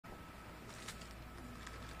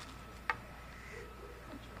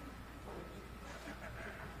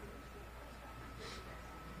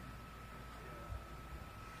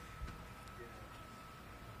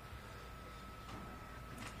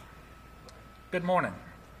Good morning.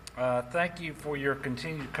 Thank you for your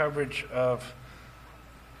continued coverage of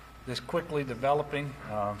this quickly developing,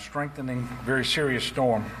 strengthening, very serious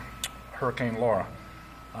storm, Hurricane Laura.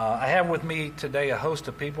 I have with me today a host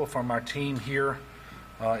of people from our team here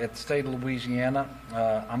at the state of Louisiana.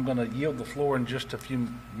 I'm going to yield the floor in just a few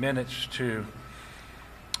minutes to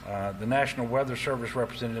the National Weather Service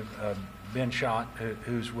representative, Ben Schott,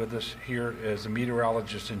 who's with us here as the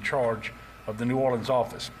meteorologist in charge of the New Orleans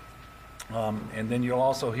office. And then you'll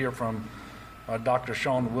also hear from Dr.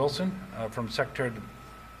 Shawn Wilson from the Secretary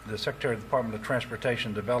of the Department of Transportation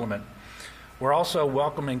and Development. We're also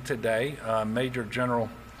welcoming today Major General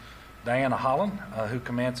Diana Holland, who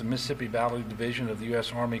commands the Mississippi Valley Division of the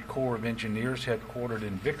U.S. Army Corps of Engineers, headquartered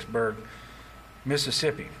in Vicksburg,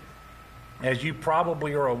 Mississippi. As you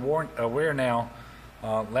probably are aware now,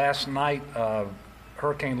 last night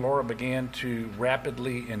Hurricane Laura began to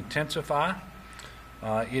rapidly intensify.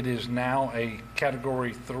 It is now a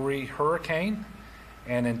Category 3 hurricane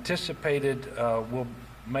and anticipated will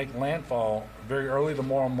make landfall very early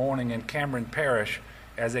tomorrow morning in Cameron Parish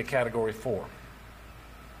as a Category 4.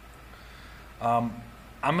 I'm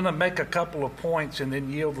going to make a couple of points and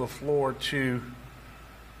then yield the floor to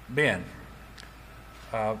Ben.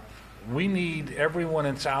 We need everyone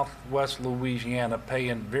in southwest Louisiana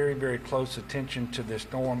paying very, very close attention to this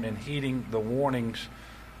storm and heeding the warnings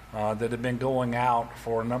that have been going out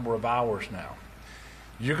for a number of hours now.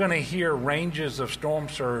 You're going to hear ranges of storm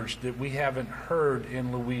surge that we haven't heard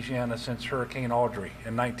in Louisiana since Hurricane Audrey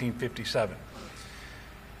in 1957.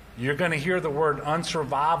 You're going to hear the word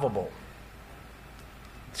unsurvivable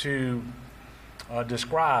to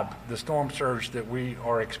describe the storm surge that we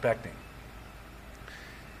are expecting.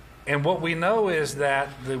 And what we know is that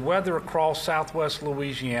the weather across southwest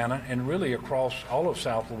Louisiana and really across all of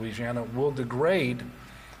South Louisiana will degrade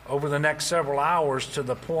over the next several hours to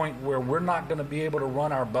the point where we're not going to be able to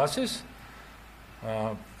run our buses,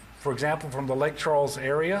 for example, from the Lake Charles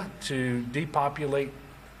area to depopulate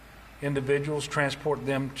individuals, transport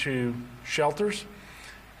them to shelters.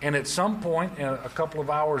 And at some point, a couple of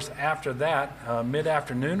hours after that,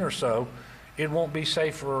 mid-afternoon or so, it won't be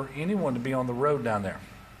safe for anyone to be on the road down there.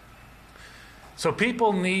 So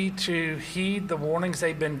people need to heed the warnings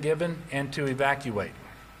they've been given and to evacuate.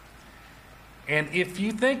 And if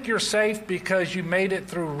you think you're safe because you made it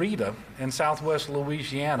through Rita in southwest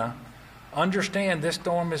Louisiana, understand this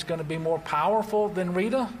storm is going to be more powerful than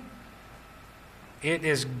Rita. It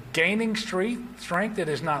is gaining strength. It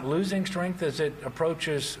is not losing strength as it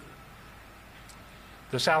approaches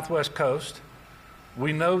the southwest coast.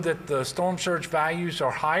 We know that the storm surge values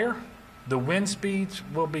are higher. The wind speeds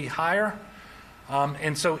will be higher.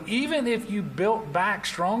 And so even if you built back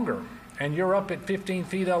stronger and you're up at 15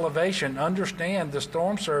 feet elevation, understand the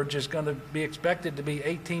storm surge is going to be expected to be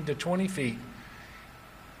 18 to 20 feet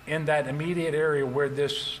in that immediate area where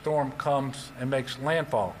this storm comes and makes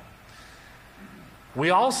landfall.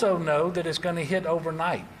 We also know that it's going to hit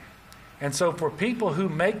overnight. And so for people who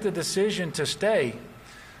make the decision to stay,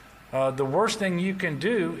 the worst thing you can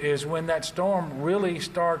do is when that storm really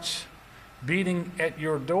starts beating at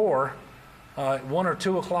your door, 1 or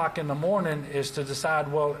 2 o'clock in the morning, is to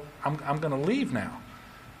decide, well, I'm going to leave now,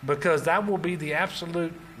 because that will be the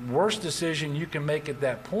absolute worst decision you can make at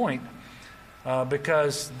that point,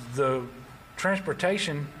 because the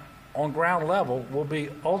transportation on ground level will be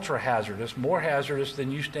ultra hazardous, more hazardous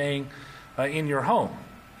than you staying in your home,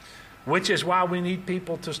 which is why we need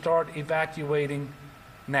people to start evacuating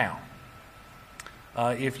now.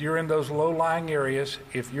 If you're in those low-lying areas,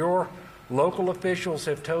 if your local officials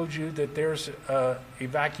have told you that there's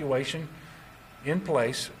evacuation in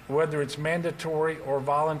place, whether it's mandatory or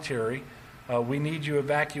voluntary, we need you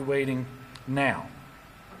evacuating now.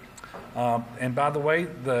 And by the way,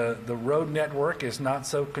 the road network is not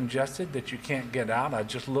so congested that you can't get out. I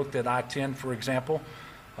just looked at I-10, for example,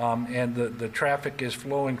 and the traffic is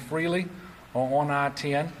flowing freely on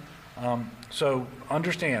I-10. So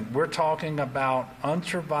understand, we're talking about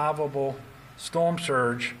unsurvivable storm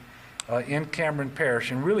surge in Cameron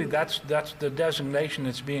Parish, and really that's the designation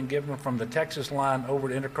that's being given from the Texas line over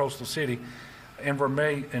to Intercoastal City in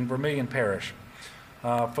Vermilion Parish.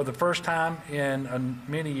 For the first time in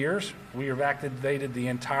many years, we have activated the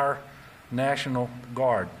entire National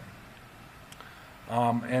Guard,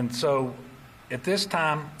 and so at this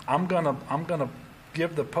time I'm gonna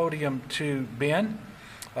give the podium to Ben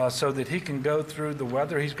so that he can go through the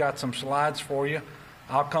weather. He's got some slides for you.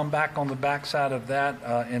 I'll come back on the backside of that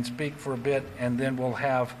and speak for a bit, and then we'll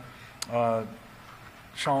have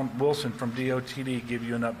Shawn Wilson from DOTD give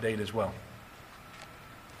you an update as well.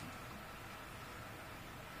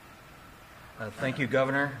 Thank you,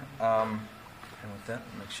 Governor. And with that,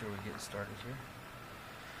 make sure we get started here.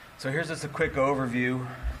 So here's just a quick overview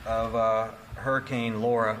of Hurricane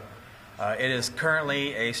Laura. It is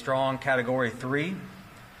currently a strong Category 3.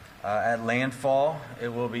 At landfall, it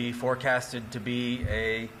will be forecasted to be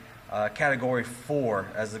a Category 4,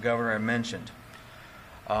 as the governor had mentioned.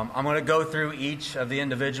 I'm going to go through each of the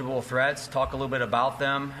individual threats, talk a little bit about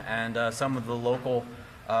them, and some of the local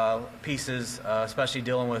pieces, especially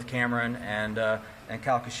dealing with Cameron and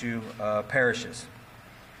Calcasieu parishes.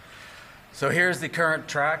 So here's the current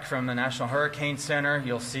track from the National Hurricane Center.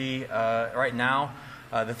 You'll see right now,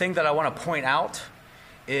 the thing that I want to point out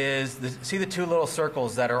is, see the two little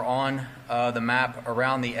circles that are on the map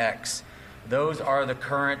around the X. Those are the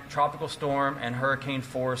current tropical storm and hurricane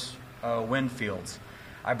force wind fields.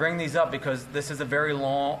 I bring these up because this is a very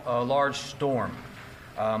large storm.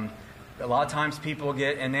 A lot of times people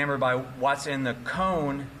get enamored by what's in the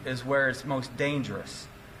cone is where it's most dangerous.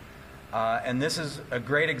 And this is a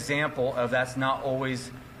great example of that's not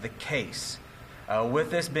always the case.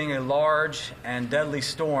 With this being a large and deadly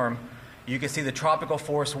storm, you can see the tropical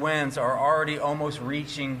force winds are already almost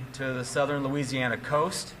reaching to the southern Louisiana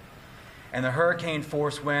coast. And the hurricane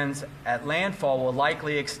force winds at landfall will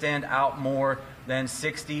likely extend out more than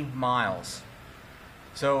 60 miles.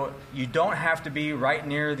 So you don't have to be right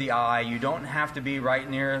near the eye, you don't have to be right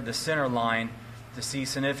near the center line to see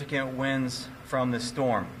significant winds from this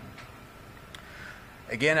storm.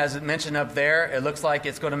 Again, as mentioned up there, it looks like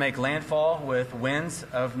it's going to make landfall with winds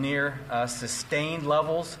of near sustained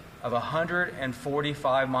levels of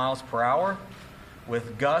 145 miles per hour,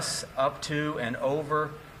 with gusts up to and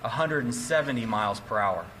over 170 miles per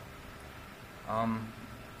hour.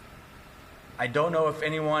 I don't know if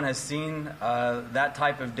anyone has seen that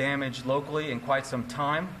type of damage locally in quite some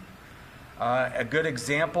time. A good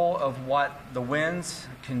example of what the winds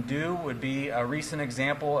can do would be a recent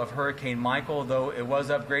example of Hurricane Michael, though it was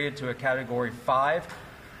upgraded to a Category 5.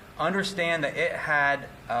 Understand that it had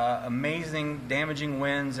amazing damaging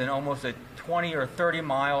winds in almost a 20 or 30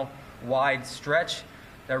 mile wide stretch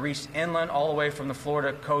that reached inland all the way from the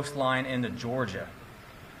Florida coastline into Georgia.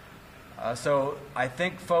 So I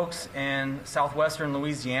think folks in southwestern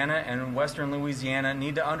Louisiana and western Louisiana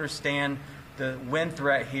need to understand the wind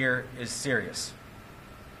threat here is serious.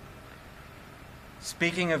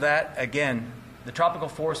 Speaking of that, again, the tropical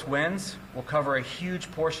force winds will cover a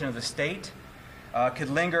huge portion of the state.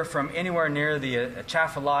 Could linger from anywhere near the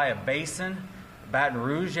Atchafalaya Basin, Baton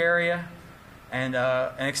Rouge area, and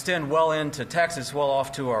extend well into Texas, well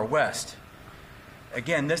off to our west.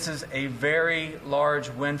 Again, this is a very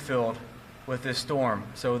large wind field with this storm,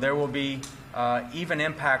 so there will be even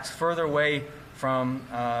impacts further away from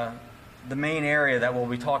the main area that we'll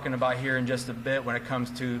be talking about here in just a bit when it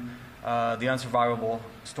comes to the unsurvivable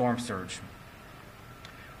storm surge.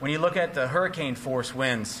 When you look at the hurricane force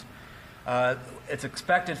winds, it's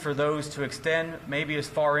expected for those to extend maybe as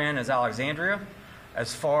far in as Alexandria,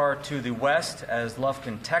 as far to the west as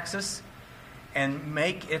Lufkin, Texas, and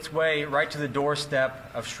make its way right to the doorstep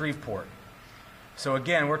of Shreveport. So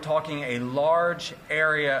again, we're talking a large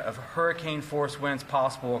area of hurricane force winds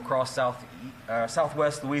possible across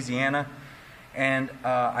southwest Louisiana, and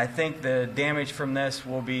I think the damage from this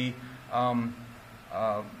will be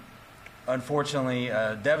unfortunately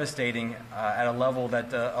devastating at a level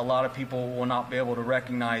that a lot of people will not be able to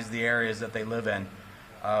recognize the areas that they live in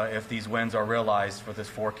if these winds are realized for this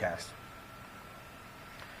forecast.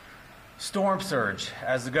 Storm surge,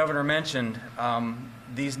 as the governor mentioned,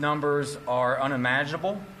 these numbers are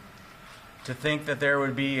unimaginable. To think that there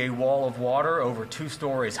would be a wall of water over 2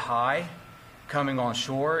 stories high coming on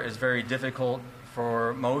shore is very difficult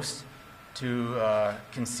for most to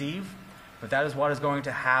conceive, but that is what is going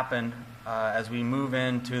to happen as we move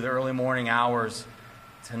into the early morning hours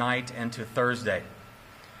tonight into Thursday.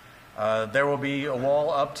 There will be a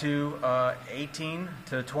wall up to 18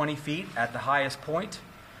 to 20 feet at the highest point.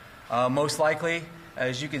 Most likely,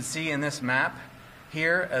 as you can see in this map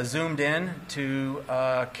here, zoomed in to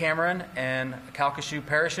Cameron and Calcasieu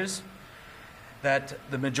parishes, that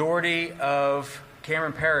the majority of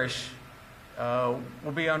Cameron Parish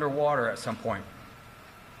will be underwater at some point.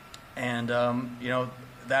 And,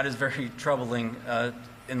 that is very troubling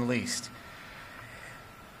in the least.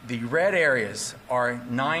 The red areas are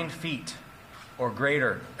 9 feet or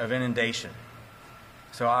greater of inundation.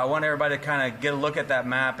 So I want everybody to kind of get a look at that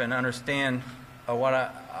map and understand what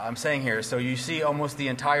I'm saying here. So you see almost the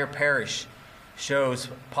entire parish shows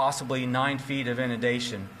possibly 9 feet of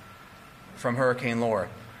inundation from Hurricane Laura.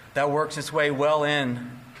 That works its way well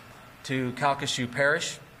in to Calcasieu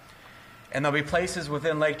Parish. And there'll be places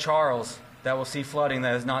within Lake Charles that will see flooding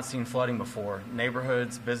that has not seen flooding before.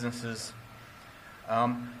 Neighborhoods, businesses.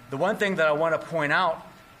 The one thing that I want to point out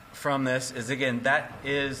from this is, again, that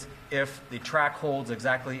is if the track holds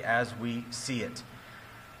exactly as we see it.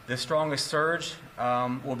 The strongest surge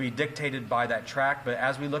will be dictated by that track, but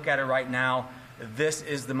as we look at it right now, this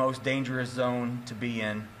is the most dangerous zone to be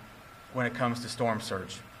in when it comes to storm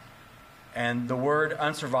surge. And the word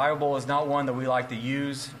unsurvivable is not one that we like to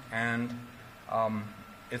use, and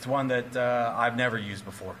it's one that I've never used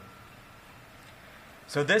before.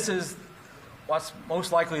 So this is what's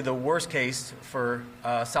most likely the worst case for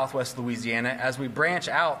southwest Louisiana. As we branch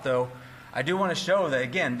out, though, I do want to show that,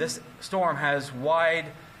 again, this storm has wide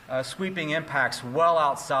sweeping impacts well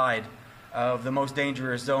outside of the most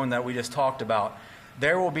dangerous zone that we just talked about.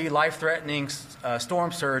 There will be life-threatening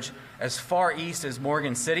storm surge as far east as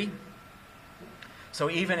Morgan City. So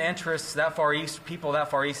even interests that far east, people that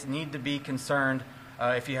far east, need to be concerned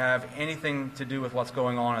if you have anything to do with what's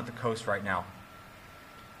going on at the coast right now.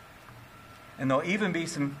 And there'll even be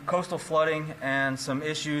some coastal flooding and some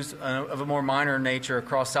issues of a more minor nature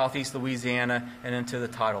across southeast Louisiana and into the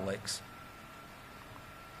tidal lakes.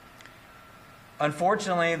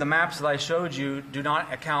 Unfortunately, the maps that I showed you do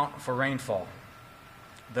not account for rainfall.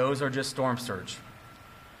 Those are just storm surge.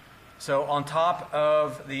 So on top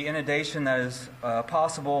of the inundation that is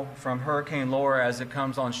possible from Hurricane Laura as it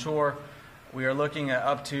comes on shore, we are looking at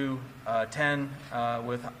up to 10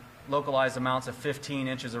 with localized amounts of 15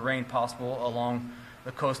 inches of rain possible along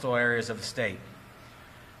the coastal areas of the state.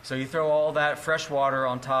 So you throw all that fresh water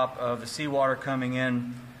on top of the seawater coming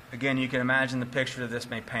in, again, you can imagine the picture that this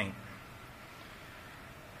may paint.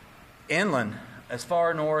 Inland, as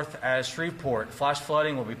far north as Shreveport, flash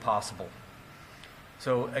flooding will be possible.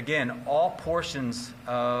 So again, all portions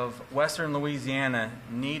of western Louisiana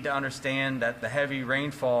need to understand that the heavy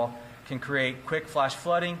rainfall can create quick flash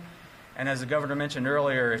flooding. And as the governor mentioned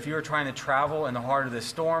earlier, if you are trying to travel in the heart of this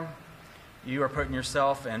storm, you are putting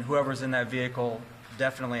yourself and whoever's in that vehicle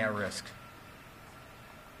definitely at risk.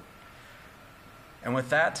 And with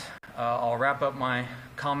that, I'll wrap up my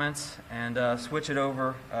comments and switch it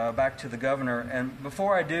over back to the governor. And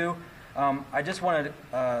before I do, I just want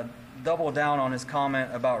to double down on his comment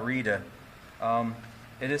about Rita.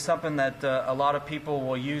 It is something that a lot of people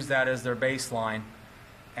will use that as their baseline.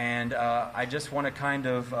 And I just want to kind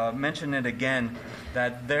of mention it again,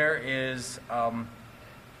 that there is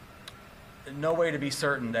no way to be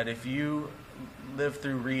certain that if you live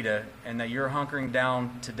through Rita and that you're hunkering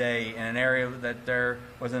down today in an area that there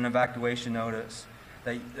was an evacuation notice,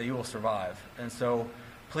 that you will survive. And so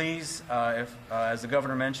please, as the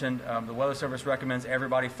governor mentioned, the Weather Service recommends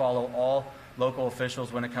everybody follow all local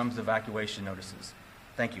officials when it comes to evacuation notices.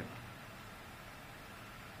 Thank you.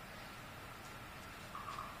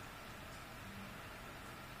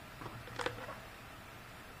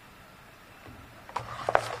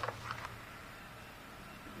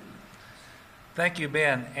 Thank you,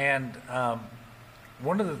 Ben. And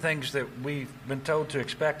one of the things that we've been told to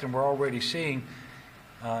expect and we're already seeing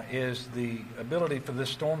is the ability for this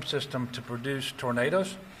storm system to produce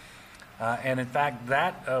tornadoes. And in fact,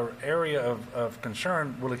 that area of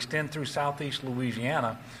concern will extend through southeast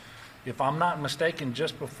Louisiana. If I'm not mistaken,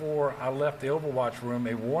 just before I left the Overwatch room,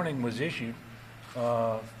 a warning was issued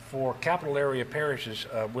for capital area parishes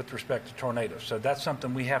with respect to tornadoes. So that's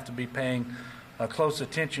something we have to be paying close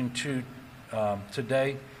attention to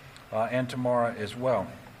today and tomorrow as well.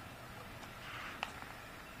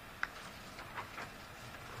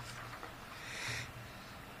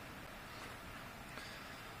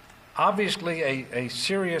 Obviously, a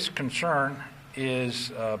serious concern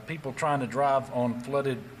is people trying to drive on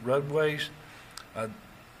flooded roadways.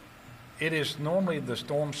 It is normally the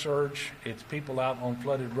storm surge. It's people out on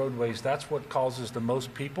flooded roadways. That's what causes the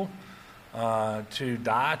most people to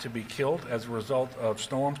die, to be killed as a result of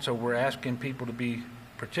storms. So we're asking people to be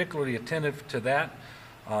particularly attentive to that.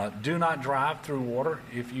 Do not drive through water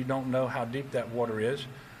if you don't know how deep that water is.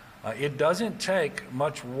 It doesn't take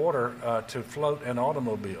much water to float an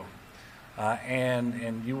automobile.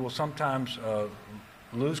 And you will sometimes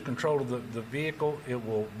lose control of the vehicle. It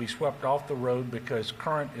will be swept off the road because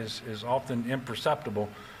current is often imperceptible.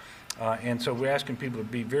 And so we're asking people to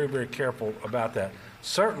be very, very careful about that.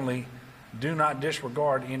 Certainly, do not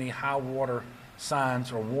disregard any high water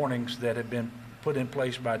signs or warnings that have been put in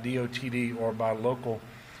place by DOTD or by local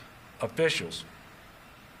officials.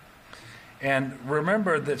 And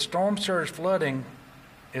remember that storm surge flooding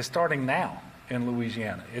is starting now in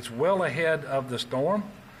Louisiana. It's well ahead of the storm.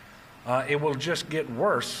 It will just get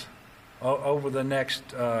worse over the next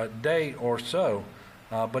day or so,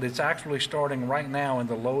 but it's actually starting right now in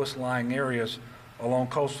the lowest lying areas along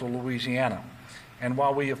coastal Louisiana. And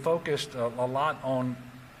while we have focused a lot on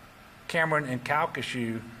Cameron, and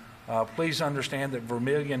Calcasieu, please understand that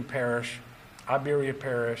Vermilion Parish, Iberia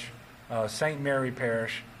Parish, St. Mary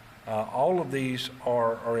Parish, all of these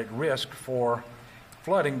are at risk for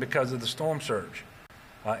flooding because of the storm surge.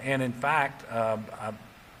 And in fact,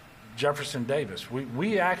 Jefferson Davis,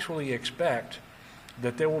 we actually expect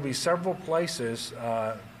that there will be several places,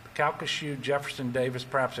 Calcasieu, Jefferson Davis,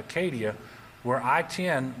 perhaps Acadia, where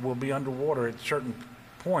I-10 will be underwater at certain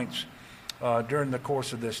points during the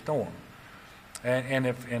course of this storm. And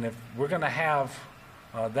if we're going to have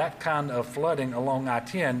that kind of flooding along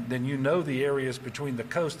I-10, then you know the areas between the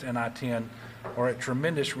coast and I-10 are at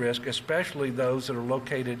tremendous risk, especially those that are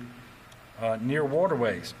located near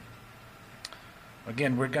waterways.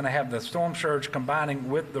 Again, we're going to have the storm surge combining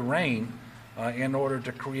with the rain in order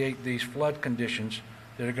to create these flood conditions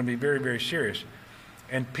that are going to be very, very serious.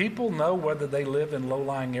 And people know whether they live in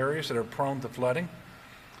low-lying areas that are prone to flooding.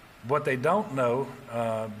 What they don't know,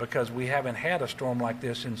 because we haven't had a storm like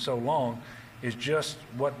this in so long, is just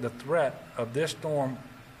what the threat of this storm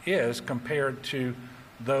is compared to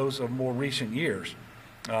those of more recent years.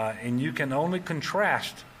 And you can only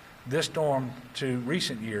contrast this storm to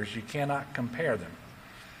recent years. You cannot compare them.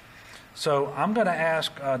 So I'm going to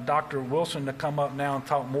ask Dr. Wilson to come up now and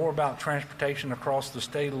talk more about transportation across the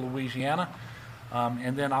state of Louisiana,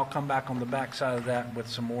 and then I'll come back on the back side of that with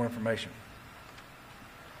some more information.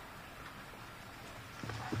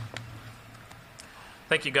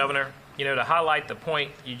 Thank you, Governor. You know, to highlight the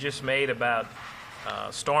point you just made about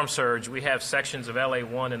storm surge, we have sections of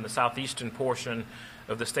LA1 in the southeastern portion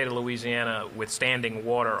of the state of Louisiana with standing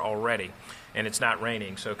water already, and it's not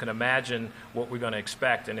raining. So you can imagine what we're going to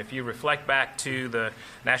expect. And if you reflect back to the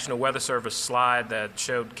National Weather Service slide that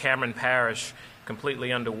showed Cameron Parish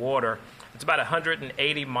completely underwater, it's about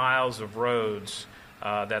 180 miles of roads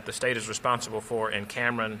that the state is responsible for in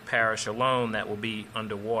Cameron Parish alone that will be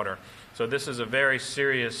underwater. So this is a very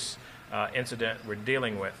serious incident we're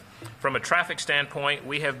dealing with. From a traffic standpoint,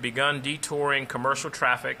 we have begun detouring commercial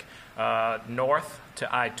traffic north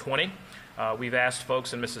to I-20. We've asked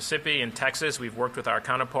folks in Mississippi and Texas, we've worked with our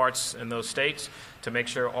counterparts in those states to make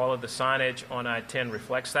sure all of the signage on I-10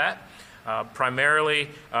 reflects that. Primarily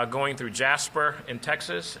going through Jasper in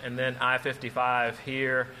Texas and then I-55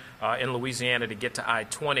 here in Louisiana to get to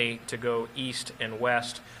I-20 to go east and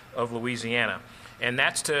west of Louisiana. And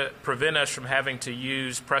that's to prevent us from having to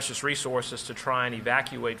use precious resources to try and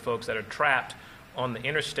evacuate folks that are trapped on the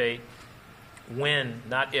interstate when,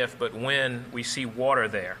 not if, but when we see water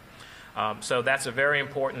there. So that's a very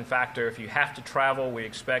important factor. If you have to travel, we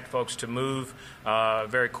expect folks to move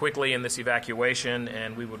very quickly in this evacuation,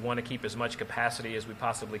 and we would want to keep as much capacity as we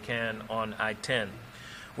possibly can on I-10.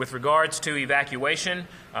 With regards to evacuation,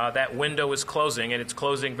 that window is closing, and it's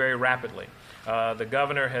closing very rapidly. The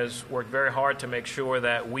governor has worked very hard to make sure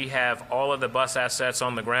that we have all of the bus assets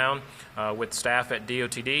on the ground with staff at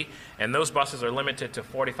DOTD, and those buses are limited to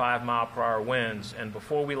 45-mile-per-hour winds. And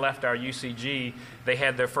before we left our UCG, they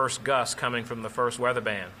had their first gust coming from the first weather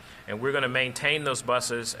band. And we're going to maintain those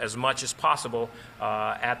buses as much as possible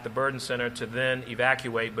at the Burden Center to then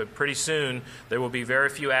evacuate. But pretty soon, there will be very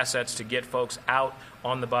few assets to get folks out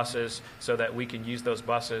on the buses so that we can use those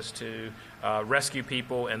buses to rescue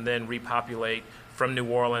people and then repopulate from New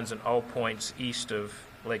Orleans and all points east of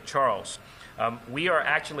Lake Charles. We are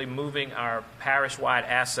actually moving our parish-wide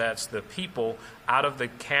assets, the people, out of the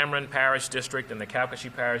Cameron Parish District and the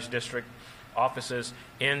Calcasieu Parish District offices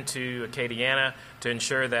into Acadiana to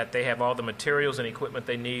ensure that they have all the materials and equipment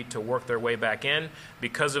they need to work their way back in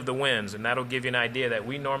because of the winds. And that'll give you an idea that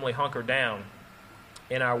we normally hunker down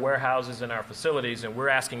in our warehouses and our facilities, and we're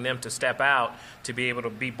asking them to step out to be able to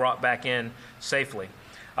be brought back in safely.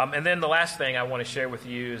 And then the last thing I want to share with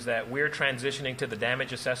you is that we're transitioning to the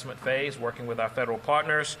damage assessment phase, working with our federal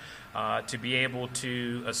partners to be able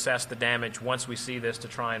to assess the damage once we see this to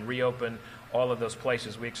try and reopen all of those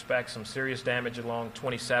places. We expect some serious damage along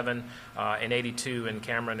 27 and 82 in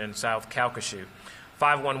Cameron and South Calcasieu.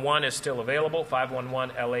 511 is still available,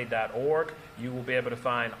 511la.org. You will be able to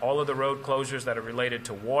find all of the road closures that are related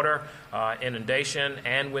to water, inundation,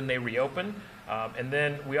 and when they reopen. And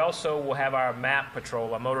then we also will have our MAP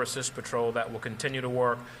patrol, our motor assist patrol, that will continue to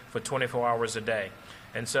work for 24 hours a day.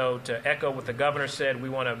 And so to echo what the governor said, we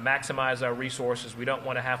want to maximize our resources. We don't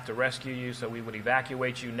want to have to rescue you, so we would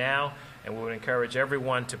evacuate you now, and we would encourage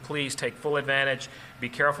everyone to please take full advantage. Be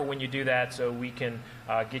careful when you do that so we can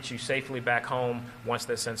get you safely back home once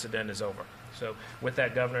this incident is over. So with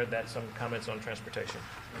that, Governor, that's some comments on transportation.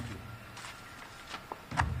 Thank you.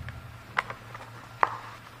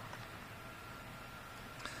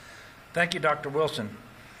 Thank you, Dr. Wilson.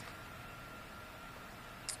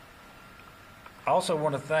 I also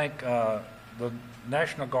want to thank the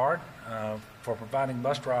National Guard for providing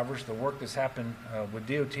bus drivers, the work that's happened with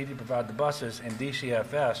DOT to provide the buses, and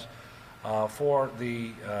DCFS for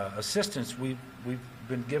the assistance we've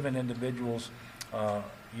been giving individuals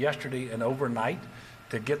yesterday and overnight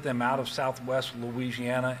to get them out of Southwest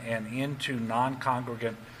Louisiana and into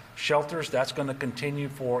non-congregant shelters. That's going to continue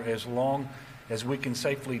for as long as we can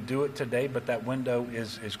safely do it today, but that window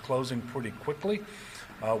is closing pretty quickly.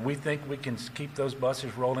 We think we can keep those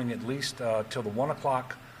buses rolling at least till the 1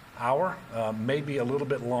 o'clock hour, maybe a little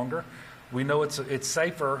bit longer. We know it's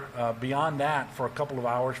safer beyond that for a couple of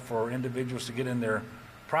hours for individuals to get in their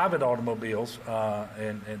private automobiles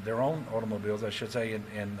and their own automobiles, I should say,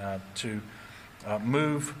 and to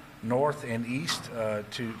move north and east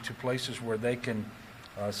to places where they can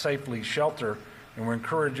safely shelter. And we're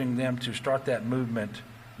encouraging them to start that movement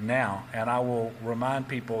now. And I will remind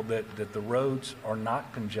people that the roads are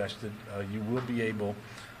not congested. You will be able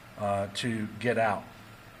to get out.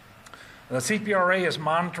 The CPRA is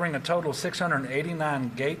monitoring a total of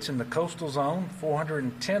 689 gates in the coastal zone,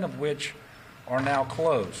 410 of which are now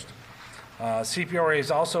closed. CPRA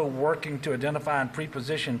is also working to identify and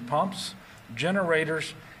pre-position pumps,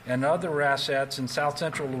 generators, and other assets in south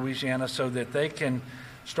central Louisiana so that they can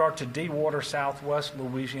start to dewater southwest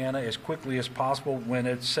Louisiana as quickly as possible when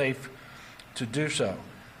it's safe to do so.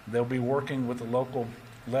 They'll be working with the local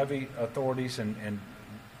levee authorities and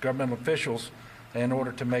government officials in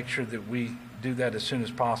order to make sure that we do that as soon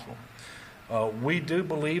as possible. We do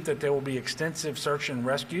believe that there will be extensive search and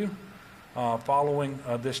rescue following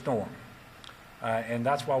this storm. And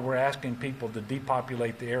that's why we're asking people to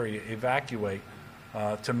depopulate the area, evacuate,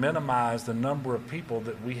 to minimize the number of people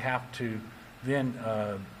that we have to then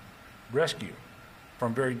rescue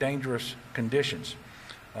from very dangerous conditions.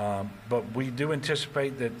 But we do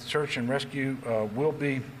anticipate that search and rescue will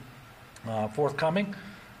be forthcoming.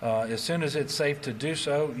 As soon as it's safe to do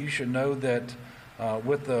so, you should know that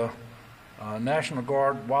with the National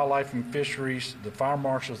Guard, Wildlife and Fisheries, the Fire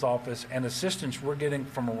Marshal's Office, and assistance we're getting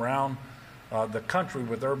from around the country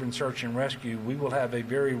with urban search and rescue, we will have a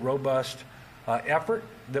very robust effort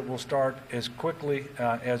that will start as quickly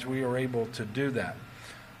as we are able to do that.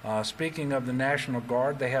 Speaking of the National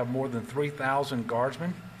Guard, they have more than 3,000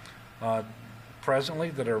 guardsmen presently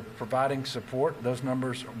that are providing support. Those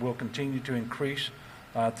numbers will continue to increase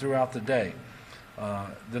throughout the day.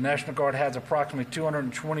 The National Guard has approximately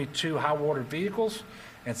 222 high water vehicles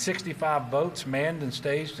and 65 boats manned and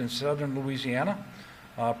staged in southern Louisiana,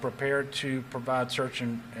 prepared to provide search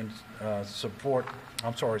and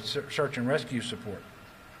rescue support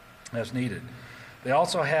as needed. They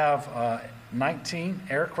also have 19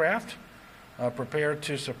 aircraft prepared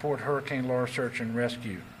to support Hurricane Laura search and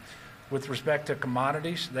rescue. With respect to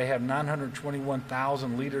commodities, they have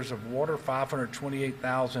 921,000 liters of water,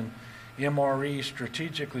 528,000 MREs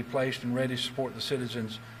strategically placed and ready to support the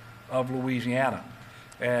citizens of Louisiana.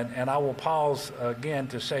 And I will pause again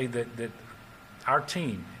to say that our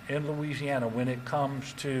team in Louisiana, when it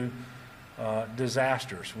comes to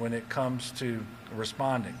disasters, when it comes to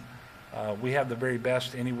responding, we have the very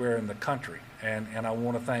best anywhere in the country. And I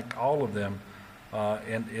want to thank all of them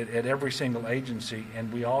at every single agency,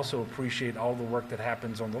 and we also appreciate all the work that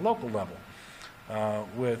happens on the local level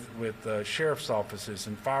with sheriff's offices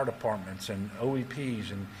and fire departments and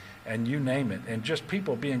OEPs and you name it, and just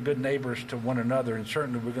people being good neighbors to one another. And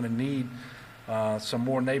certainly we're going to need some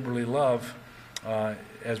more neighborly love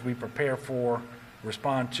as we prepare for,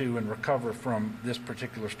 respond to, and recover from this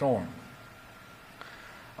particular storm.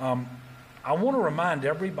 I want to remind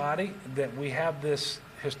everybody that we have this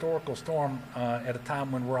historical storm at a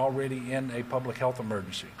time when we're already in a public health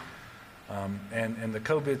emergency. And the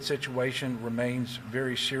COVID situation remains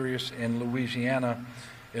very serious in Louisiana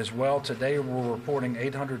as well. Today we're reporting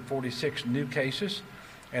 846 new cases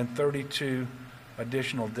and 32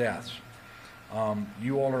 additional deaths.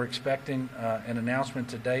 You all are expecting an announcement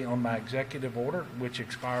today on my executive order, which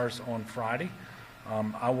expires on Friday.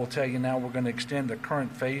 I will tell you now we're going to extend the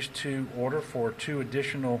current Phase 2 order for 2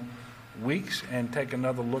 additional weeks and take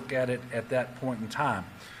another look at it at that point in time.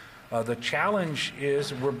 The challenge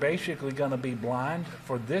is we're basically going to be blind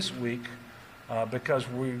for this week because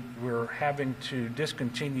we're having to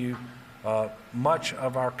discontinue much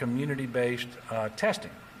of our community-based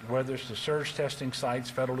testing, whether it's the surge testing sites,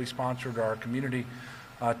 federally sponsored, or our community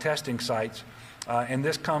testing sites. And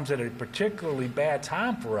this comes at a particularly bad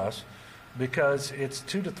time for us because it's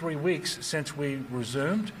 2 to 3 weeks since we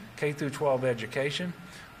resumed K through 12 education.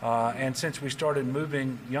 And since we started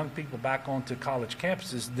moving young people back onto college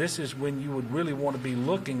campuses, this is when you would really want to be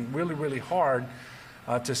looking really, really hard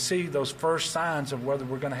to see those first signs of whether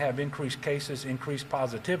we're going to have increased cases, increased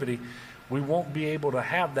positivity. We won't be able to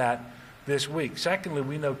have that this week. Secondly,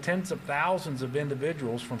 we know tens of thousands of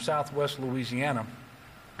individuals from Southwest Louisiana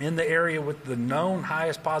in the area with the known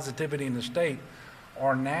highest positivity in the state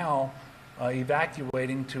are now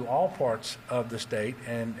evacuating to all parts of the state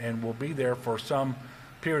and will be there for some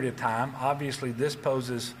period of time. Obviously, this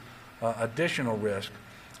poses additional risk.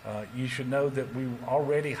 You should know that we were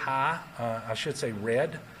already high, I should say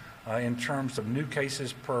red, in terms of new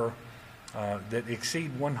cases per that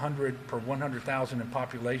exceed 100 per 100,000 in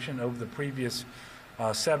population over the previous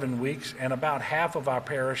 7 weeks, and about half of our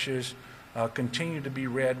parishes continue to be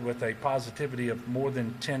red with a positivity of more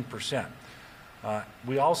than 10%.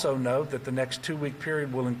 We also know that the next 2-week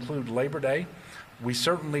period will include Labor Day. We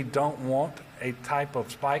certainly don't want a type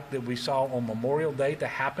of spike that we saw on Memorial Day to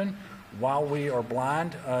happen while we are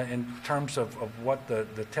blind in terms of what the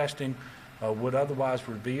testing would otherwise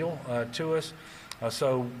reveal to us.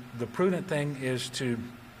 So the prudent thing is to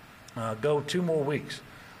go 2 more weeks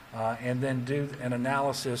and then do an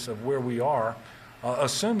analysis of where we are,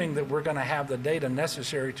 assuming that we're going to have the data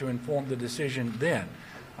necessary to inform the decision then.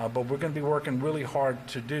 But we're going to be working really hard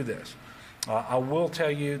to do this. I will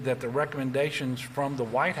tell you that the recommendations from the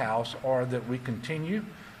White House are that we continue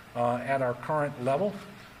at our current level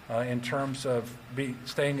in terms of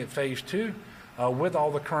staying at phase 2 with all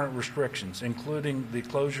the current restrictions, including the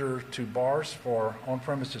closure to bars for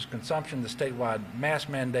on-premises consumption, the statewide mask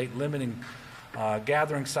mandate limiting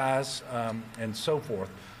gathering size, and so forth.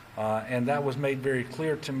 And that was made very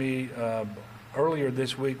clear to me earlier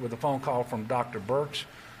this week with a phone call from Dr. Birx,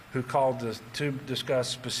 who called us to discuss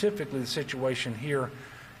specifically the situation here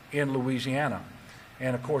in Louisiana.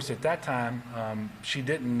 And of course, at that time, she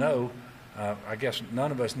didn't know, I guess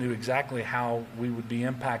none of us knew exactly how we would be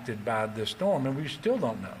impacted by this storm, and we still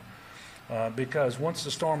don't know. Because once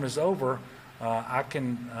the storm is over, I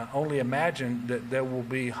can only imagine that there will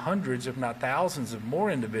be hundreds, if not thousands, of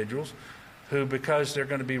more individuals who, because they're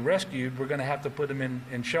going to be rescued, we're going to have to put them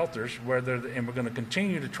in shelters, and we're going to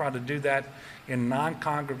continue to try to do that in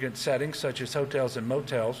non-congregate settings, such as hotels and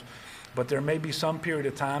motels. But there may be some period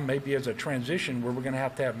of time, maybe as a transition, where we're going to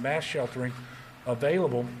have mass sheltering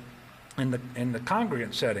available in the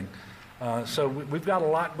congregate setting. So we've got a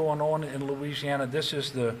lot going on in Louisiana. This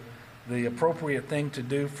is the appropriate thing to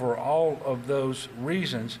do for all of those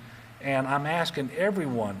reasons. And I'm asking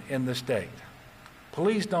everyone in the state,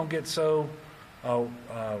 please don't get so, I'm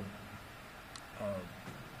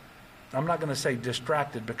not going to say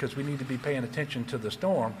distracted, because we need to be paying attention to the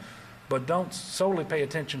storm, but don't solely pay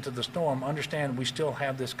attention to the storm. Understand we still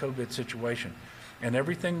have this COVID situation. And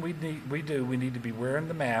everything we do, we need to be wearing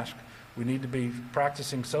the mask, we need to be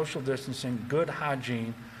practicing social distancing, good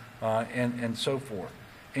hygiene, and so forth.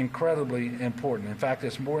 Incredibly important. In fact,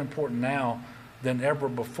 it's more important now than ever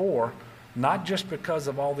before, not just because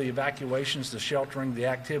of all the evacuations, the sheltering, the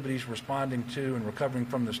activities responding to and recovering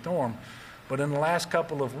from the storm, but in the last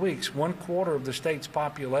couple of weeks, 1/4 of the state's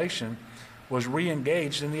population was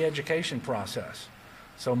re-engaged in the education process.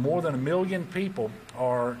 So more than 1 million people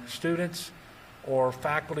are students or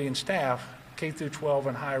faculty and staff, K through 12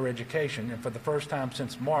 and higher education, and for the first time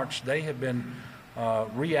since March, they have been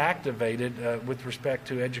reactivated with respect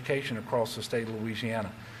to education across the state of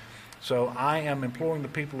Louisiana. So I am imploring the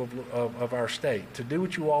people of our state to do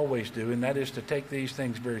what you always do, and that is to take these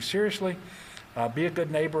things very seriously, be a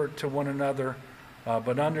good neighbor to one another,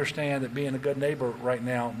 but understand that being a good neighbor right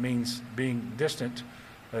now means being distant,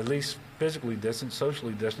 at least physically distant,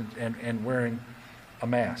 socially distant, and wearing a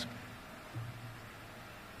mask.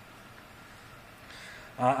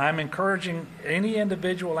 I'm encouraging any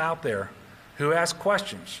individual out there who has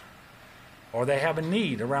questions or they have a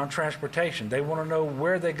need around transportation. They want to know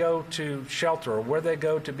where they go to shelter or where they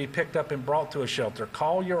go to be picked up and brought to a shelter.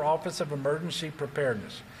 Call your Office of Emergency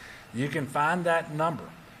Preparedness. You can find that number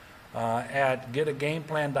at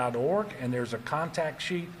getagameplan.org, and there's a contact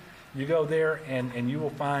sheet. You go there and you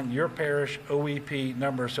will find your parish OEP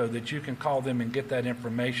number so that you can call them and get that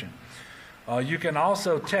information. You can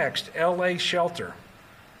also text LA Shelter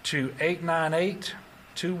to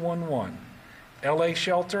 898-211. LA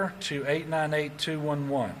Shelter to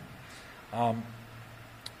 898-211.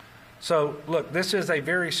 So, look, this is a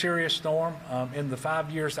very serious storm. In the 5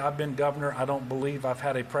 years I've been governor, I don't believe I've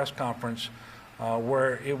had a press conference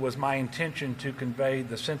where it was my intention to convey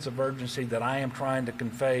the sense of urgency that I am trying to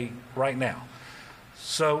convey right now.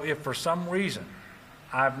 So if for some reason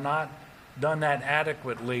I've not done that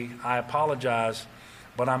adequately, I apologize,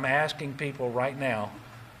 but I'm asking people right now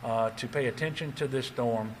to pay attention to this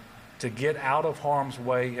storm, to get out of harm's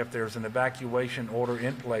way if there's an evacuation order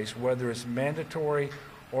in place, whether it's mandatory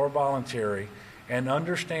or voluntary, and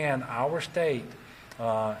understand our state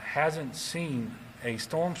hasn't seen a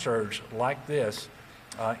storm surge like this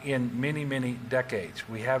in many, many decades.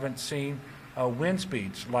 We haven't seen wind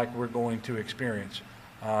speeds like we're going to experience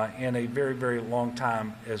in a very, very long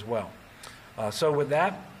time as well. So with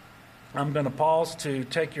that, I'm going to pause to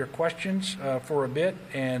take your questions for a bit,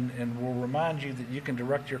 and we'll remind you that you can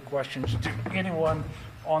direct your questions to anyone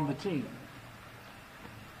on the team.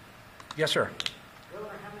 Yes, sir.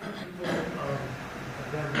 Governor, how many people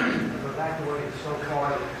have been evacuated so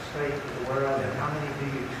far in the state of the world, and how many do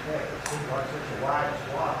you expect? It seems like such a wide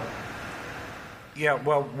swath. Yeah,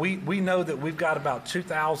 well, we know that we've got about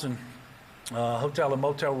 2,000 hotel and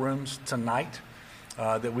motel rooms tonight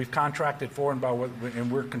that we've contracted for,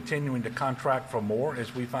 and we're continuing to contract for more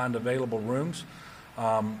as we find available rooms.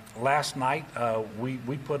 Last night,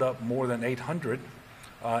 we put up more than 800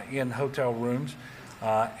 in hotel rooms,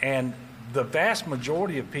 and the vast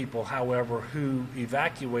majority of people, however, who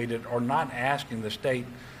evacuated are not asking the state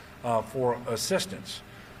for assistance.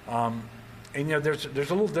 And there's a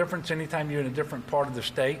little difference anytime you're in a different part of the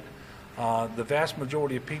state. The vast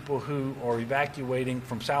majority of people who are evacuating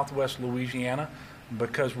from Southwest Louisiana,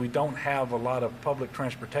 because we don't have a lot of public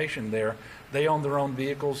transportation there, they own their own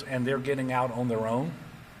vehicles and they're getting out on their own.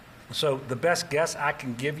 So the best guess I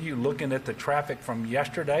can give you, looking at the traffic from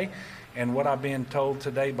yesterday and what I've been told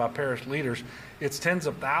today by parish leaders, it's tens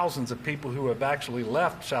of thousands of people who have actually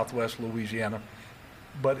left Southwest Louisiana,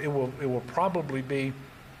 but it will probably be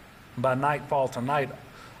by nightfall tonight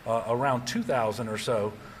around 2,000 or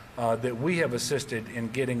so that we have assisted in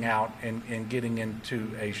getting out and getting into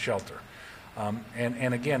a shelter.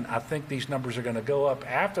 And again, I think these numbers are going to go up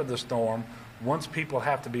after the storm once people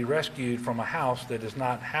have to be rescued from a house that is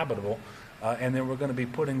not habitable, and then we're going to be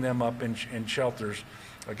putting them up in shelters.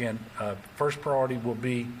 Again, first priority will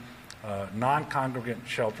be non-congregant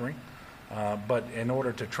sheltering, but in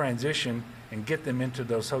order to transition and get them into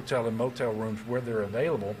those hotel and motel rooms where they're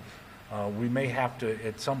available, we may have to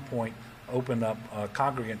at some point open up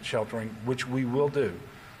congregant sheltering, which we will do.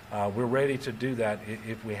 We're ready to do that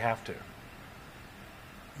if we have to.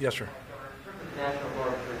 Yes, sir. In terms of National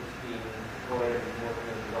Guard troops being deployed and more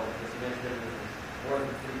than this mentioned more than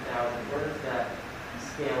 3,000, where does that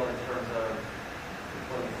scale in terms of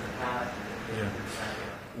deployments in the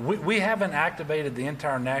past? We haven't activated the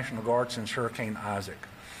entire National Guard since Hurricane Isaac,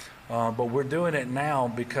 but we're doing it now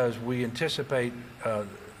because we anticipate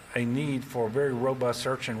a need for very robust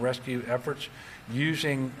search and rescue efforts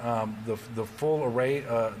using the full array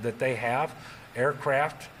that they have: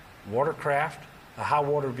 aircraft, watercraft, high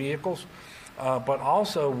water vehicles, but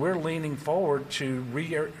also we're leaning forward to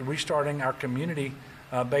restarting our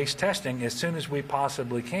community-based testing as soon as we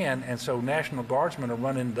possibly can, and so National Guardsmen are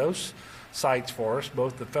running those sites for us,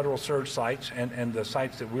 both the federal surge sites and the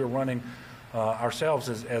sites that we're running ourselves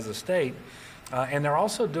as a state, and they're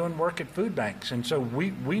also doing work at food banks, and so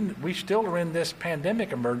we still are in this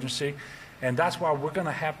pandemic emergency, and that's why we're going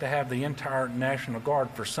to have the entire National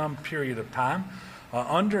Guard for some period of time.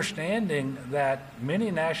 Understanding that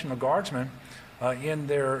many National Guardsmen in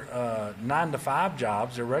their 9-to-5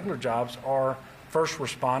 jobs, their regular jobs, are first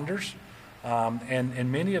responders,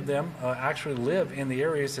 and many of them actually live in the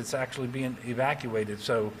areas that's actually being evacuated.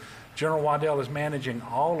 So General Waddell is managing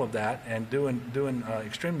all of that and doing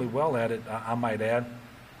extremely well at it, I might add.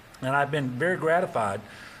 And I've been very gratified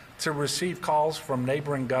to receive calls from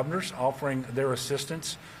neighboring governors offering their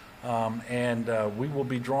assistance, and we will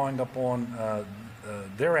be drawing up on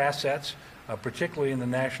their assets, particularly in the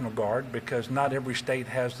National Guard, because not every state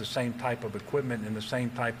has the same type of equipment and the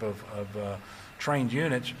same type of trained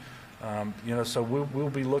units. So we'll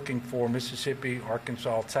be looking for Mississippi,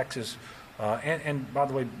 Arkansas, Texas, and by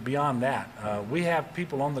the way, beyond that, we have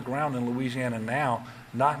people on the ground in Louisiana now,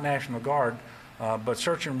 not National Guard, but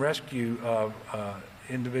search and rescue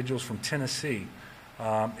individuals from Tennessee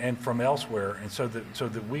and from elsewhere, and so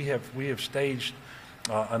that we have staged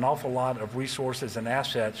an awful lot of resources and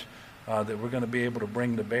assets that we're going to be able to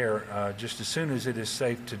bring to bear just as soon as it is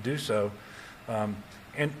safe to do so.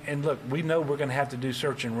 And look, we know we're going to have to do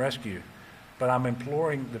search and rescue, but I'm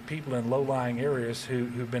imploring the people in low-lying areas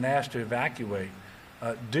who've been asked to evacuate,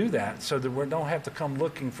 do that so that we don't have to come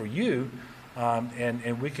looking for you,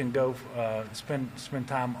 and we can go spend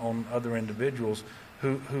time on other individuals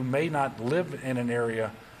who may not live in an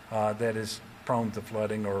area that is prone to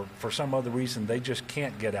flooding, or for some other reason they just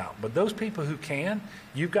can't get out. But those people who can,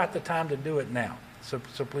 you've got the time to do it now. So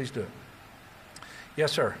please do it.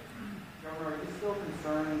 Yes, sir. Governor, are you still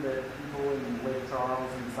concerned that people in Lake Charles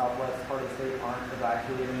storms in the southwest part of the state aren't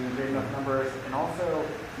evacuating in big enough numbers? And also,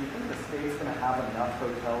 do you think the state's going to have enough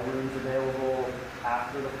hotel rooms available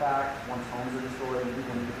after the fact, once homes are destroyed and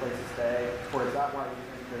people need a place to stay? Or is that why you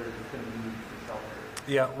think there's going to be need for shelter?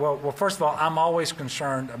 Yeah, well, first of all, I'm always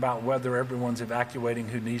concerned about whether everyone's evacuating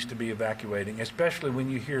who needs to be evacuating, especially when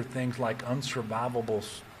you hear things like unsurvivable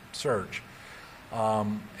surge.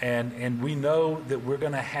 And we know that we're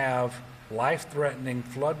going to have life-threatening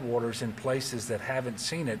floodwaters in places that haven't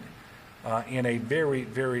seen it in a very,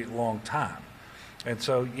 very long time. And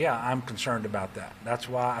so, yeah, I'm concerned about that. That's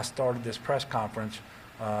why I started this press conference,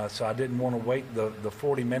 so I didn't want to wait the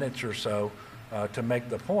 40 minutes or so to make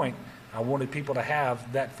the point. I wanted people to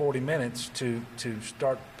have that 40 minutes to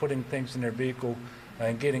start putting things in their vehicle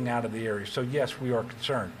and getting out of the area. So, yes, we are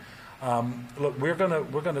concerned. Look, we're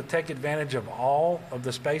gonna take advantage of all of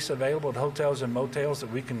the space available at hotels and motels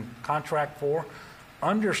that we can contract for,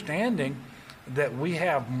 understanding that we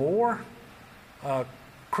have more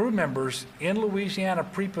crew members in Louisiana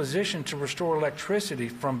pre-positioned to restore electricity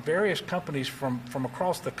from various companies from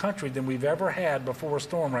across the country than we've ever had before a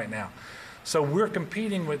storm right now. So we're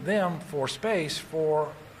competing with them for space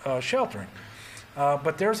for sheltering.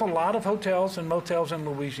 But there's a lot of hotels and motels in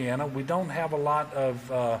Louisiana. We don't have a lot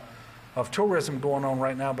of tourism going on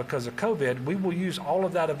right now because of COVID. We will use all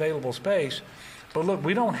of that available space. But look,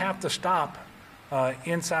 we don't have to stop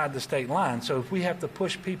inside the state line. So if we have to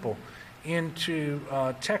push people into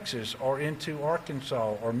Texas or into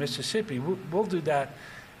Arkansas or Mississippi, we'll do that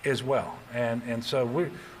as well. And so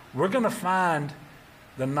we're going to find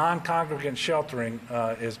the non-congregant sheltering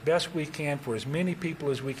as best we can for as many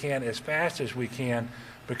people as we can, as fast as we can,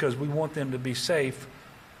 because we want them to be safe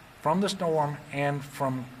from the storm and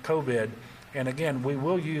from COVID. And again, we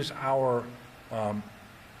will use our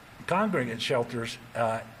congregant shelters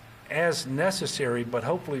as necessary, but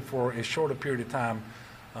hopefully for as short a period of time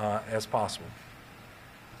as possible.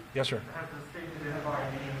 Yes, sir. Has the state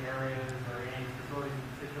identified any areas or any facilities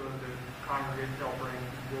in particular that congregate sheltering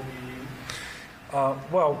will be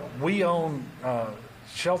used? Well, we own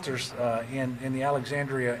shelters in the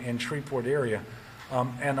Alexandria and Shreveport area,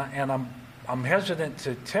 and I'm hesitant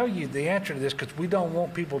to tell you the answer to this because we don't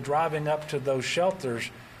want people driving up to those shelters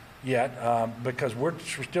yet because we're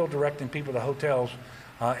still directing people to hotels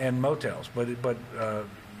and motels. But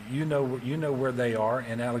you know where they are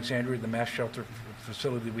in Alexandria, the mass shelter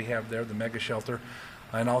facility we have there, the mega shelter,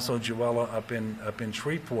 and also Joella up in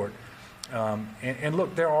Shreveport. And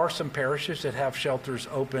look, there are some parishes that have shelters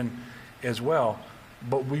open as well,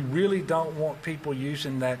 but we really don't want people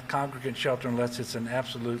using that congregant shelter unless it's an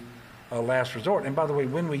absolute last resort. And by the way,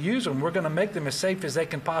 when we use them, we're going to make them as safe as they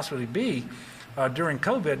can possibly be during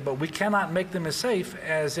COVID, but we cannot make them as safe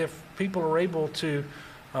as if people are able to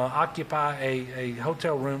occupy a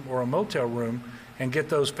hotel room or a motel room and get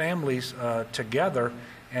those families together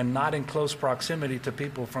and not in close proximity to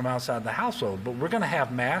people from outside the household. But we're going to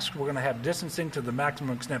have masks. We're going to have distancing to the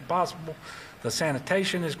maximum extent possible. The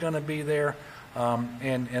sanitation is going to be there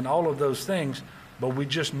and all of those things. But we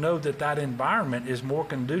just know that environment is more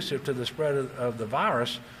conducive to the spread of the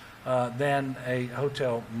virus than a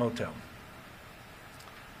hotel motel.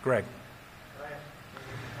 Greg.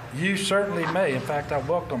 You certainly may. In fact, I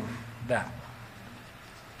welcome that.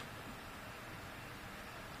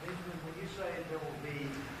 When you say there will be,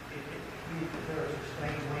 if there is a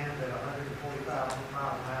sustained wind at 145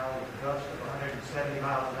 miles an hour with gusts of 170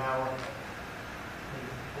 miles an hour,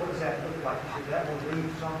 what does that look like? That will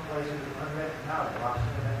leave some places unrecognizable. I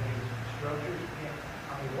assume that means structures.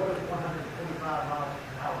 What does 145 miles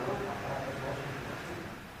an hour look like? I don't think most people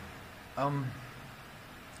can see.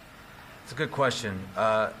 It's a good question.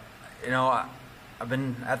 I've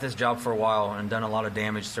been at this job for a while and done a lot of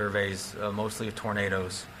damage surveys, mostly of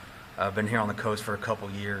tornadoes. I've been here on the coast for a couple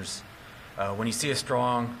years. When you see a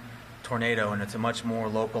strong tornado and it's a much more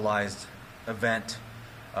localized event,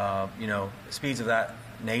 speeds of that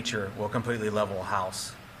nature will completely level a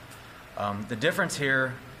house. The difference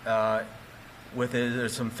here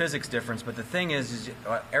there's some physics difference, but the thing is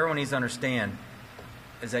everyone needs to understand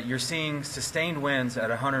is that you're seeing sustained winds at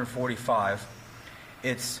 145.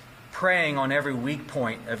 It's preying on every weak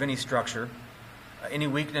point of any structure, any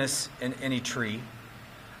weakness in any tree,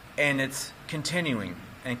 and it's continuing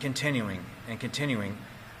and continuing and continuing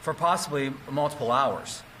for possibly multiple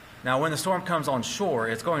hours. Now, when the storm comes on shore,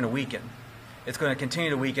 it's going to weaken. It's going to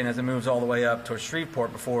continue to weaken as it moves all the way up towards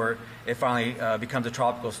Shreveport before it finally becomes a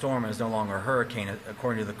tropical storm and is no longer a hurricane,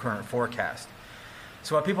 according to the current forecast.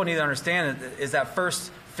 So what people need to understand is that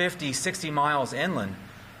first 50, 60 miles inland,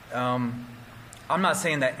 I'm not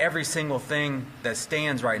saying that every single thing that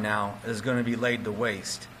stands right now is going to be laid to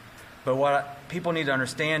waste. But what people need to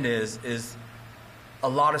understand is a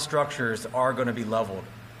lot of structures are going to be leveled.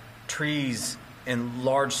 Trees in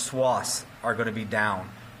large swaths are going to be down.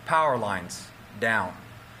 Power lines down.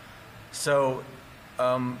 So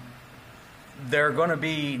there are going to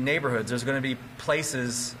be neighborhoods. There's going to be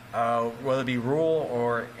places, whether it be rural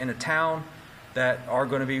or in a town, that are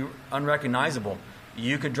going to be unrecognizable.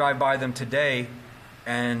 You could drive by them today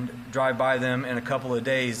and drive by them in a couple of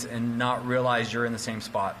days and not realize you're in the same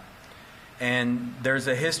spot. And there's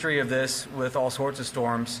a history of this with all sorts of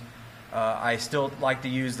storms. I still like to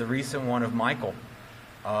use the recent one of Michael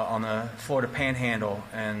on the Florida Panhandle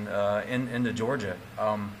and into Georgia.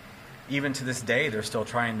 Even to this day, they're still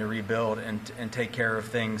trying to rebuild and take care of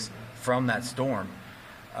things from that storm.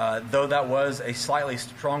 Though that was a slightly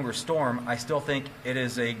stronger storm, I still think it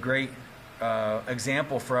is a great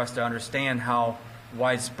example for us to understand how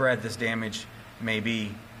widespread this damage may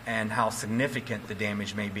be and how significant the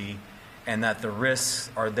damage may be, and that the risks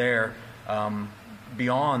are there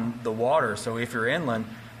beyond the water. So if you're inland,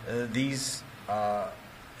 these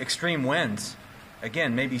extreme winds,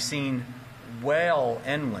 again, may be seen well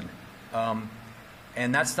inland.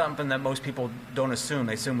 And that's something that most people don't assume.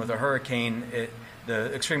 They assume with a hurricane,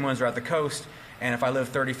 the extreme winds are at the coast, and if I live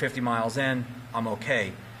 30, 50 miles in, I'm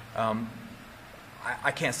okay.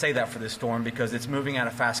 I can't say that for this storm because it's moving at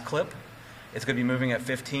a fast clip. It's going to be moving at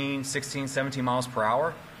 15, 16, 17 miles per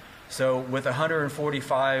hour. So with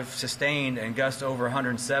 145 sustained and gusts over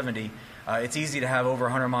 170, it's easy to have over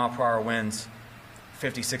 100 mile per hour winds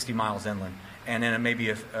 50, 60 miles inland, and then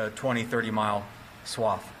maybe a 20, 30 mile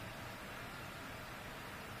swath.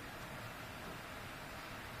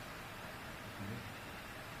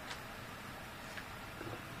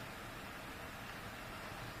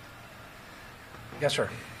 Yes, sir.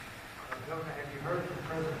 Governor, have you heard from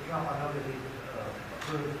President Trump? I know that he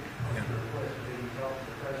approved the request. Did he talk to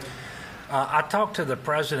the president? I talked to the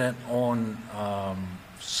president on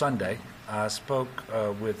Sunday. I spoke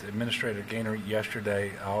with Administrator Gaynor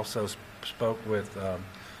yesterday. I also spoke with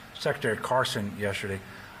Secretary Carson yesterday.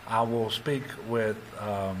 I will speak with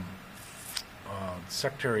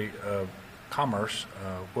Secretary of Commerce,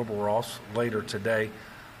 Wilbur Ross, later today.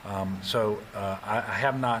 I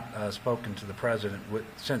have not spoken to the president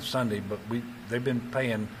since Sunday, but they've been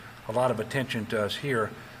paying a lot of attention to us here,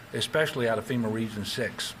 especially out of FEMA Region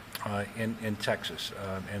 6 in Texas.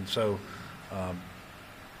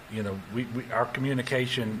 Our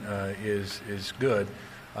communication is good.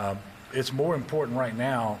 It's more important right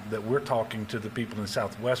now that we're talking to the people in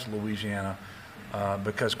Southwest Louisiana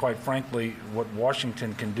because, quite frankly, what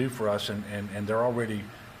Washington can do for us, and they're already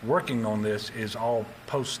working on this, is all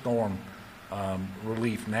post-storm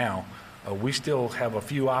relief now. We still have a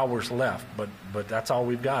few hours left, but that's all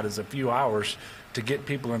we've got is a few hours to get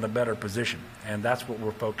people in a better position, and that's what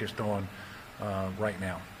we're focused on right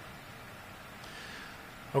now.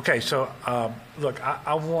 Okay, so look,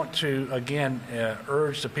 I want to, again,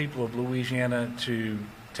 urge the people of Louisiana to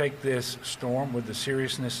take this storm with the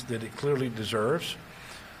seriousness that it clearly deserves.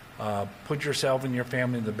 Put yourself and your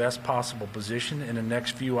family in the best possible position in the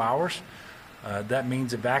next few hours. That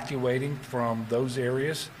means evacuating from those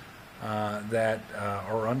areas that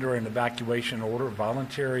are under an evacuation order,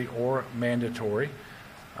 voluntary or mandatory.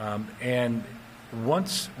 And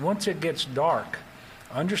once it gets dark,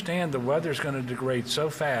 understand the weather's going to degrade so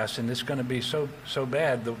fast and it's going to be so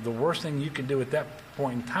bad. The worst thing you can do at that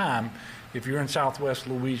point in time, if you're in Southwest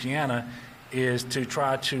Louisiana, is to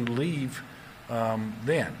try to leave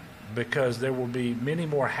then, because there will be many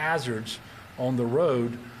more hazards on the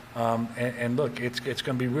road. And look, it's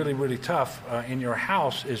going to be really, really tough in your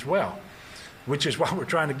house as well, which is why we're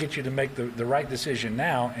trying to get you to make the right decision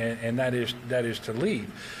now, and that is to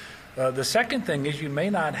leave. The second thing is you may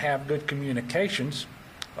not have good communications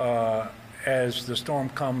as the storm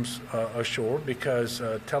comes ashore, because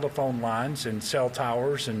telephone lines and cell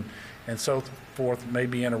towers and so forth may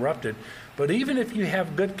be interrupted. But even if you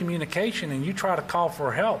have good communication and you try to call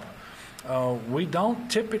for help, we don't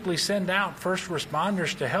typically send out first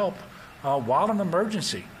responders to help while an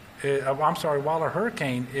emergency, while a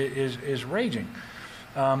hurricane is raging.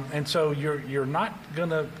 And so you're not going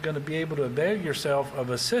to be able to avail yourself of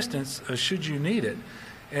assistance should you need it.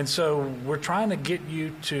 And so we're trying to get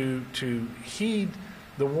you to heed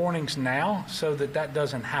the warnings now so that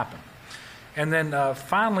doesn't happen. And then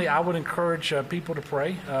finally, I would encourage people to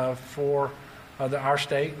pray for our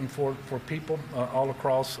state and for people all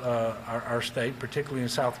across our state, particularly in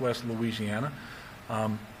Southwest Louisiana.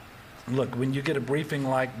 Look, when you get a briefing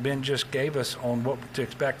like Ben just gave us on what to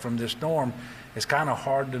expect from this storm, it's kind of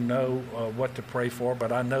hard to know what to pray for,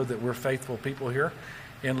 but I know that we're faithful people here,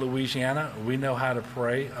 in Louisiana. We know how to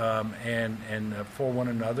pray and for one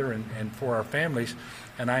another and for our families,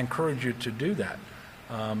 and I encourage you to do that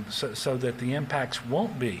so that the impacts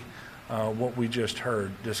won't be what we just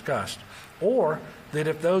heard discussed, or that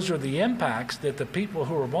if those are the impacts, that the people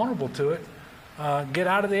who are vulnerable to it get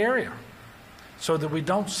out of the area so that we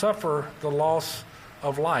don't suffer the loss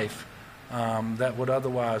of life that would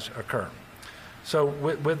otherwise occur. So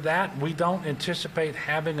with that, we don't anticipate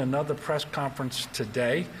having another press conference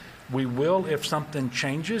today. We will if something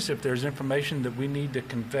changes, if there's information that we need to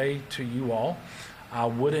convey to you all. I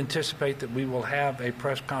would anticipate that we will have a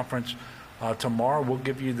press conference tomorrow. We'll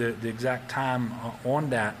give you the exact time on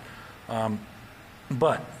that.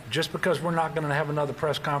 But just because we're not going to have another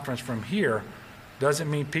press conference from here doesn't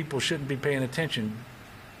mean people shouldn't be paying attention.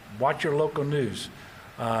 Watch your local news.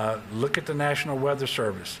 Look at the National Weather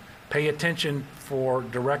Service. Pay attention for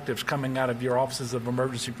directives coming out of your offices of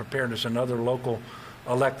emergency preparedness and other local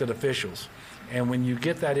elected officials. And when you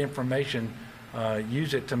get that information,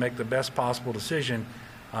 use it to make the best possible decision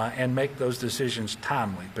and make those decisions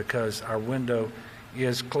timely, because our window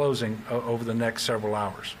is closing over the next several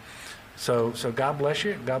hours. So God bless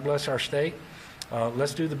you. God bless our state.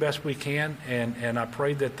 Let's do the best we can, and I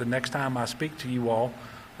pray that the next time I speak to you all,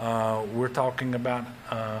 we're talking about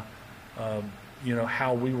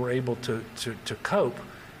how we were able to cope,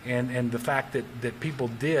 and the fact that people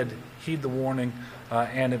did heed the warning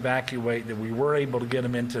and evacuate, that we were able to get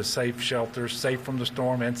them into safe shelters, safe from the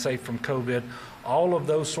storm and safe from COVID, all of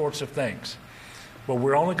those sorts of things. But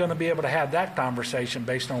we're only going to be able to have that conversation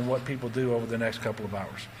based on what people do over the next couple of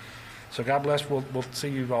hours. So God bless. We'll see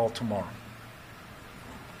you all tomorrow.